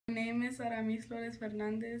name is Aramis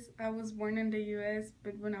Fernandez. I was born in the U.S.,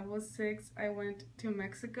 but when I was 6, I went to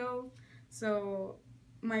Mexico. So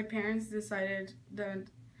my parents decided that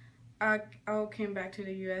I came back to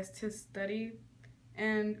the U.S. to study.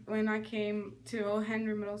 And when I came to O.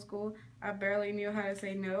 Henry Middle School, I barely knew how to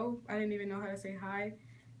say no. I didn't even know how to say hi.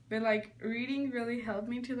 But like reading really helped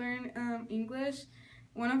me to learn English.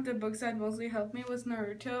 One of the books that mostly helped me was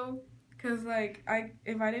Naruto, cause like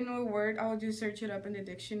if I didn't know a word, I would just search it up in the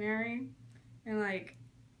dictionary, and like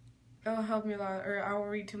it'll help me a lot. Or I will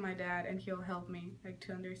read to my dad, and he'll help me like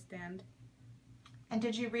to understand. And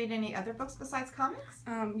did you read any other books besides comics?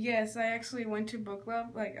 Yes, I actually went to book club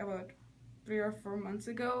like about 3 or 4 months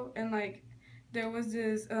ago, and like there was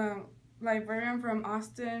this librarian from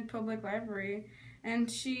Austin Public Library,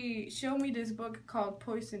 and she showed me this book called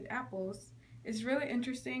Poisoned Apples. It's really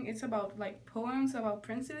interesting. It's about like poems about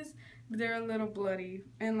princes, but they're a little bloody,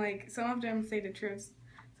 and like some of them say the truth,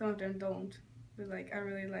 some of them don't. But like I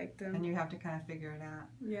really like them. And you have to kind of figure it out.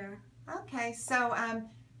 Yeah. Okay, so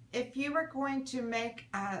if you were going to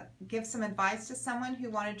give some advice to someone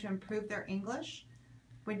who wanted to improve their English,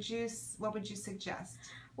 what would you suggest?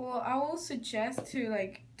 Well, I will suggest to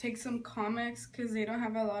like take some comics because they don't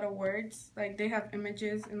have a lot of words. Like they have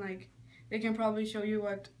images and like they can probably show you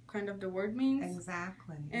what kind of the word means.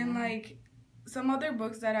 Exactly. And like some other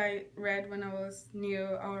books that I read when I was new,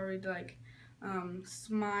 I would read like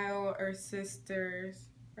Smile or Sisters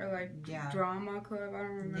or like Drama Club. I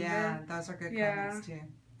don't remember. Yeah, those are good comics too.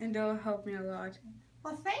 And they'll help me a lot.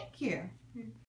 Well, thank you.